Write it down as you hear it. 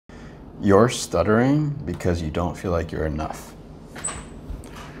You're stuttering because you don't feel like you're enough.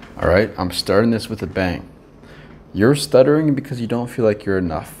 All right, I'm starting this with a bang. You're stuttering because you don't feel like you're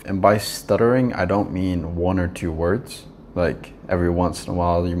enough. And by stuttering, I don't mean one or two words. Like every once in a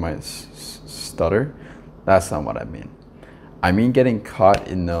while you might stutter. That's not what I mean. I mean getting caught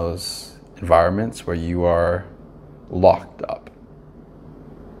in those environments where you are locked up,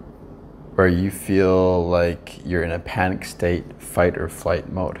 where you feel like you're in a panic state, fight or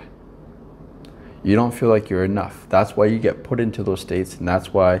flight mode. You don't feel like you're enough. That's why you get put into those states, and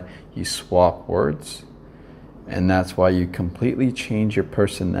that's why you swap words, and that's why you completely change your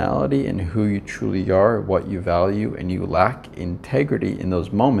personality and who you truly are, what you value, and you lack integrity in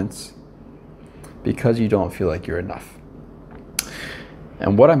those moments because you don't feel like you're enough.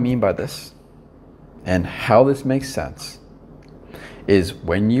 And what I mean by this and how this makes sense is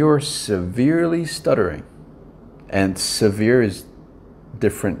when you're severely stuttering, and severe is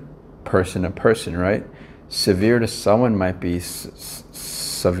different person to person, right? Severe to someone might be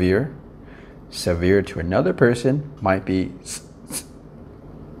severe. Severe to another person might be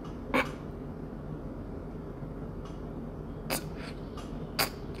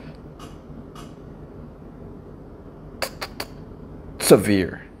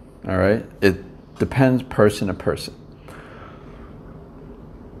severe. All right, it depends person to person.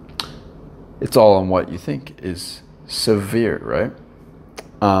 It's all on what you think is severe, right?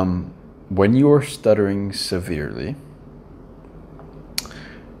 When you are stuttering severely,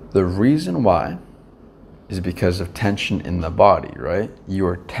 the reason why is because of tension in the body, right? You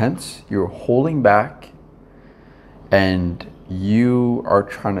are tense, you're holding back, and you are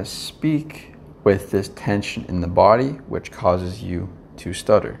trying to speak with this tension in the body, which causes you to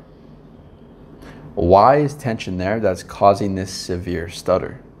stutter. Why is tension there that's causing this severe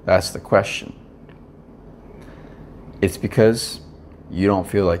stutter? That's the question. It's because you don't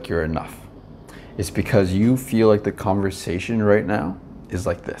feel like you're enough. It's because you feel like the conversation right now is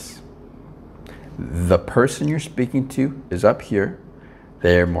like this. The person you're speaking to is up here.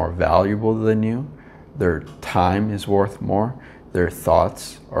 They're more valuable than you. Their time is worth more. Their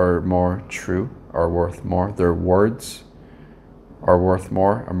thoughts are more true, are worth more. Their words are worth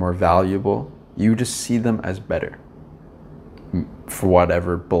more, are more valuable. You just see them as better for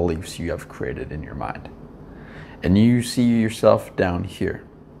whatever beliefs you have created in your mind. And you see yourself down here.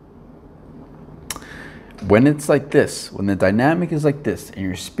 When it's like this, when the dynamic is like this and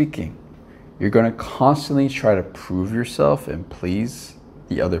you're speaking, you're going to constantly try to prove yourself and please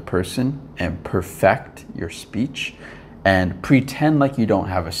the other person and perfect your speech and pretend like you don't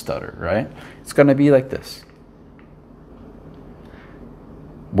have a stutter, right? It's going to be like this.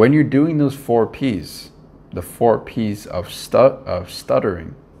 When you're doing those 4 Ps, the 4 Ps of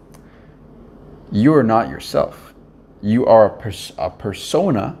stuttering, you are not yourself. You are a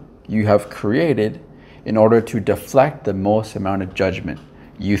persona you have created in order to deflect the most amount of judgment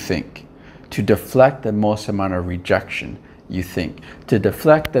you think, to deflect the most amount of rejection you think, to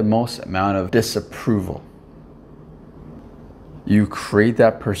deflect the most amount of disapproval. You create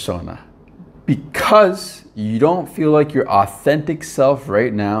that persona because you don't feel like your authentic self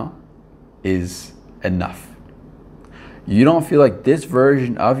right now is enough. You don't feel like this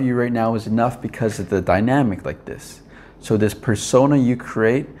version of you right now is enough because of the dynamic like this. So this persona you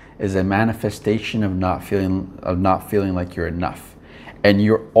create is a manifestation of not feeling like you're enough. And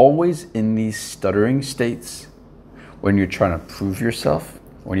you're always in these stuttering states when you're trying to prove yourself,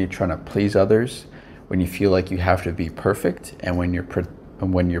 when you're trying to please others, when you feel like you have to be perfect, and when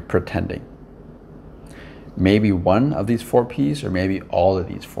you're pretending. Maybe one of these 4 Ps, or maybe all of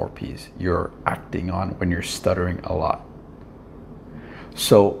these 4 Ps you're acting on when you're stuttering a lot.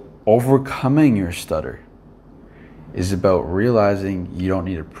 So overcoming your stutter is about realizing you don't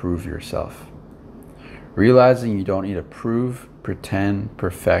need to prove yourself. Realizing you don't need to prove, pretend,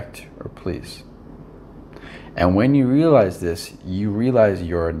 perfect, or please. And when you realize this, you realize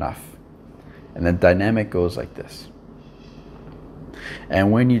you're enough. And the dynamic goes like this.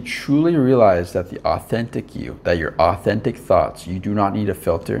 And when you truly realize that the authentic you, that your authentic thoughts, you do not need a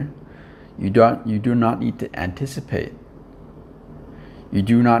filter, you do not need to anticipate. You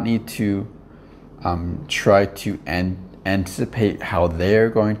do not need to try to anticipate how they're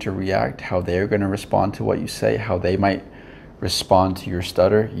going to react, how they're going to respond to what you say, how they might respond to your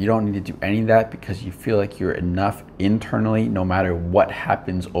stutter. You don't need to do any of that because you feel like you're enough internally, no matter what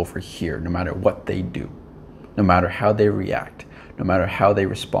happens over here, no matter what they do, no matter how they react, no matter how they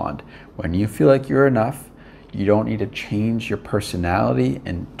respond. When you feel like you're enough, you don't need to change your personality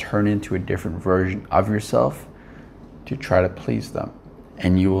and turn into a different version of yourself to try to please them.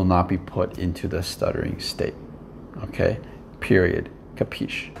 And you will not be put into the stuttering state. Okay? Period.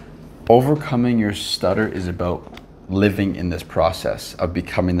 Capiche? Overcoming your stutter is about living in this process of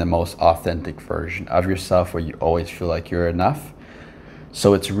becoming the most authentic version of yourself where you always feel like you're enough.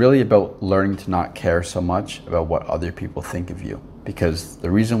 So it's really about learning to not care so much about what other people think of you, because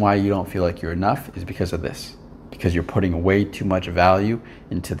the reason why you don't feel like you're enough is because of this, because you're putting way too much value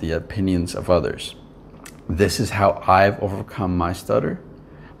into the opinions of others. This is how I've overcome my stutter,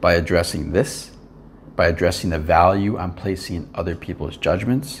 by addressing this, by addressing the value I'm placing in other people's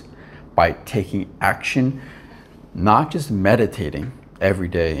judgments, by taking action, not just meditating every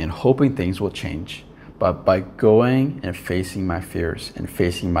day and hoping things will change, but by going and facing my fears and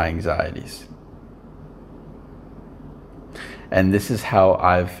facing my anxieties. And this is how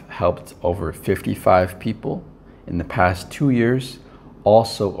I've helped over 55 people in the past 2 years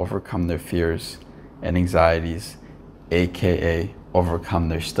also overcome their fears and anxieties, aka overcome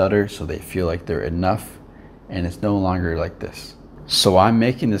their stutter so they feel like they're enough and it's no longer like this. So I'm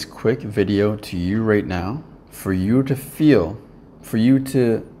making this quick video to you right now for you to feel, for you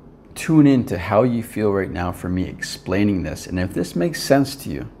to tune into how you feel right now for me explaining this. And if this makes sense to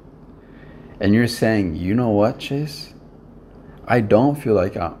you and you're saying, you know what, Chase, I don't feel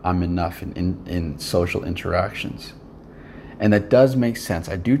like I'm enough in social interactions. And that does make sense.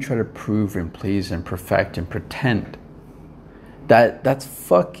 I do try to prove and please and perfect and pretend that that's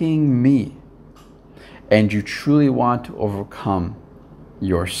fucking me. And you truly want to overcome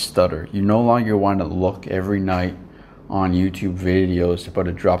your stutter. You no longer want to look every night on YouTube videos about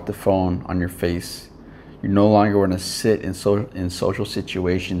to drop the phone on your face. You no longer want to sit in social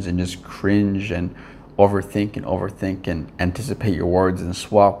situations and just cringe and overthink and anticipate your words and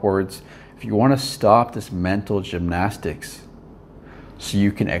swap words. If you want to stop this mental gymnastics so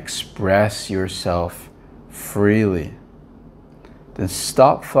you can express yourself freely, then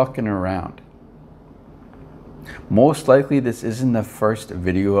stop fucking around. Most likely this isn't the first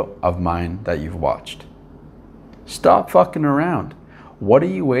video of mine that you've watched. Stop fucking around. What are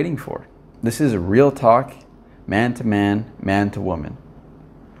you waiting for? This is real talk, man to man, man to woman.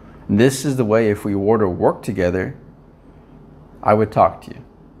 And this is the way, if we were to work together, I would talk to you.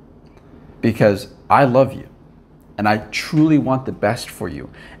 Because I love you and I truly want the best for you.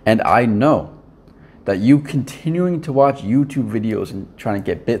 And I know that you continuing to watch YouTube videos and trying to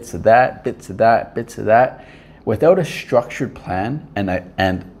get bits of that, bits of that, bits of that, without a structured plan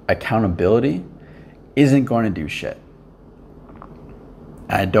and accountability isn't going to do shit.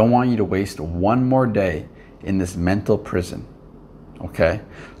 And I don't want you to waste one more day in this mental prison, okay?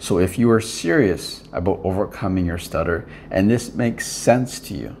 So if you are serious about overcoming your stutter and this makes sense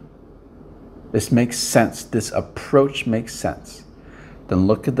to you, this makes sense, this approach makes sense, then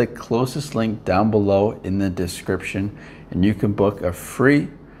look at the closest link down below in the description and you can book a free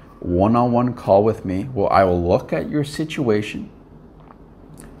one-on-one call with me where I will look at your situation,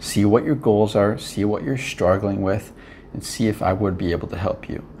 see what your goals are, see what you're struggling with, and see if I would be able to help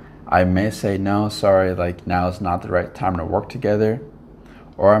you. I may say, no, sorry, like now is not the right time to work together.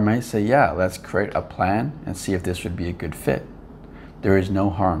 Or I might say, yeah, let's create a plan and see if this would be a good fit. There is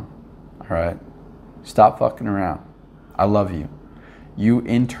no harm, all right? Stop fucking around. I love you. You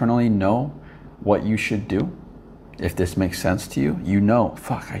internally know what you should do. If this makes sense to you, you know,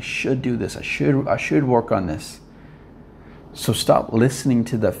 fuck, I should do this. I should work on this. So stop listening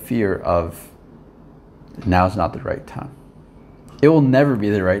to the fear of now's not the right time. It will never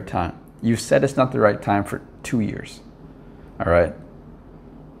be the right time. You've said it's not the right time for 2 years, all right?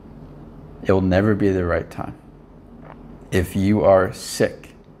 It will never be the right time. If you are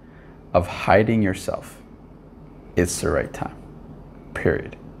sick of hiding yourself, it's the right time,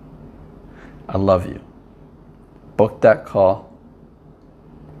 period. I love you. Book that call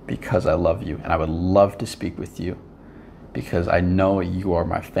because I love you and I would love to speak with you because I know you are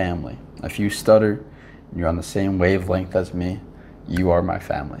my family. If you stutter and you're on the same wavelength as me, you are my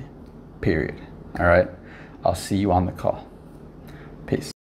family, period. All right? I'll see you on the call.